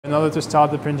In order to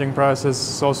start the printing process,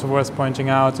 it's also worth pointing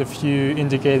out a few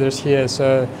indicators here.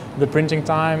 So the printing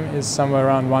time is somewhere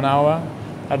around 1 hour.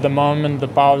 At the moment, the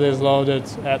powder is loaded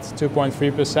at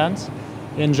 2.3%.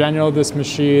 In general, this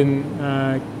machine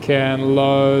can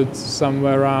load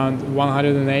somewhere around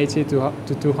 180 to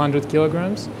 200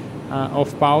 kilograms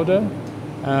of powder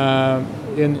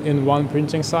in one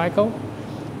printing cycle.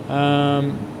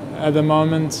 At the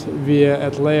moment, we are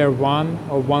at layer 1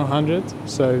 of 100,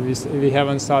 so we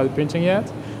haven't started printing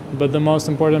yet. But the most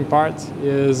important part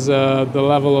is the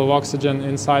level of oxygen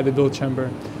inside the build chamber.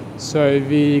 So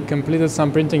we completed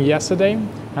some printing yesterday,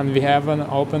 and we haven't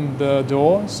opened the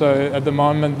door. So at the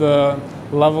moment, the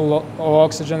level of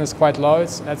oxygen is quite low.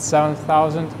 It's at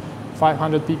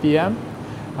 7,500 ppm.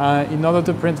 In order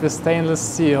to print with stainless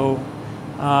steel,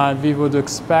 we would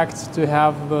expect to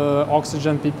have the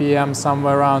oxygen ppm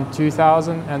somewhere around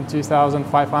 2,000 and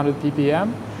 2,500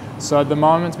 ppm. So at the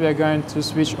moment we are going to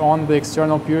switch on the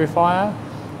external purifier,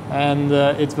 and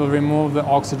it will remove the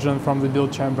oxygen from the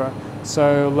build chamber.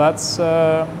 So let's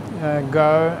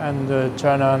go and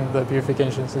turn on the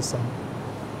purification system.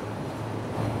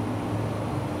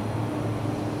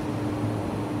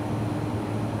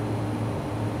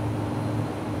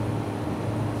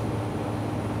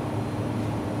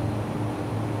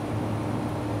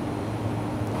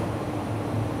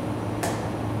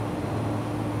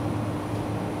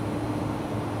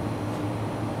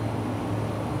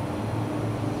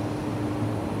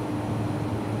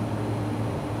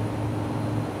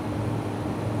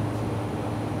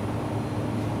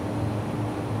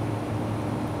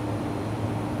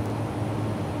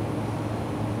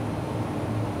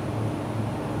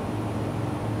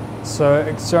 So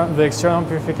the external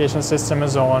purification system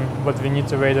is on, but we need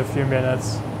to wait a few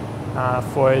minutes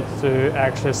for it to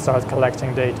actually start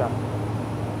collecting data.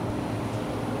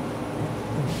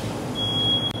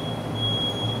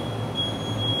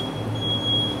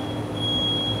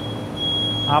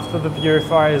 After the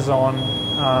purifier is on,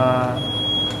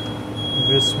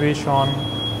 we switch on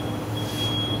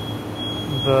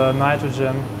the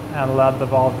nitrogen and let the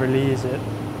valve release it.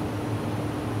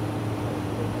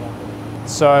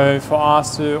 So for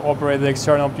us to operate the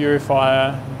external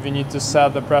purifier, we need to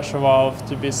set the pressure valve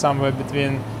to be somewhere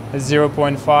between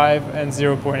 0.5 and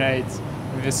 0.8.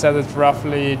 We set it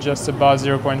roughly just about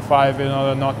 0.5 in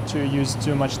order not to use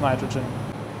too much nitrogen.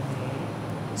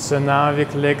 So now we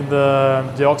click the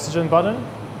Deoxygen button.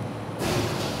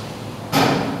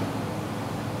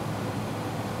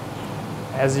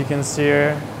 As you can see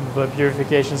here, the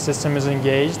purification system is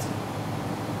engaged.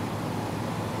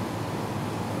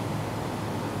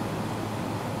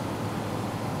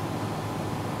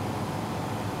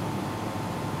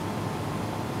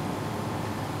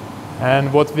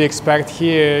 And what we expect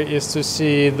here is to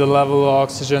see the level of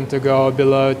oxygen to go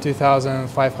below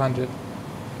 2,500.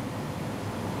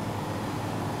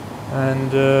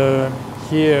 And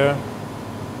here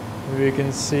we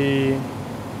can see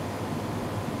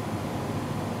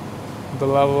the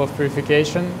level of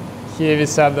purification. Here we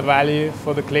set the value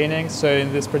for the cleaning. So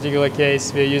in this particular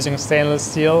case, we're using stainless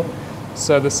steel.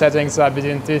 So the settings are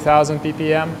between 2,000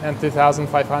 ppm and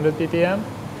 2,500 ppm.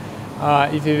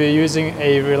 If we were using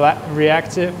a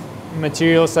reactive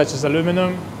material such as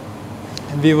aluminum,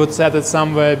 we would set it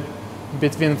somewhere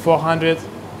between 400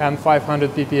 and 500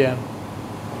 ppm.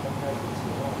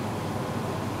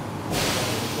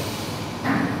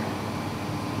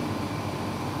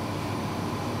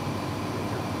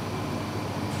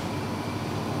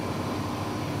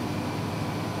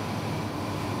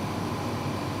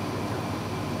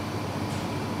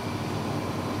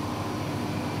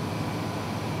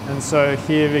 And so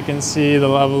here we can see the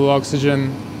level of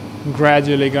oxygen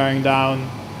gradually going down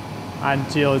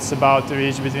until it's about to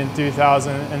reach between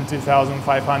 2,000 and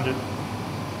 2,500.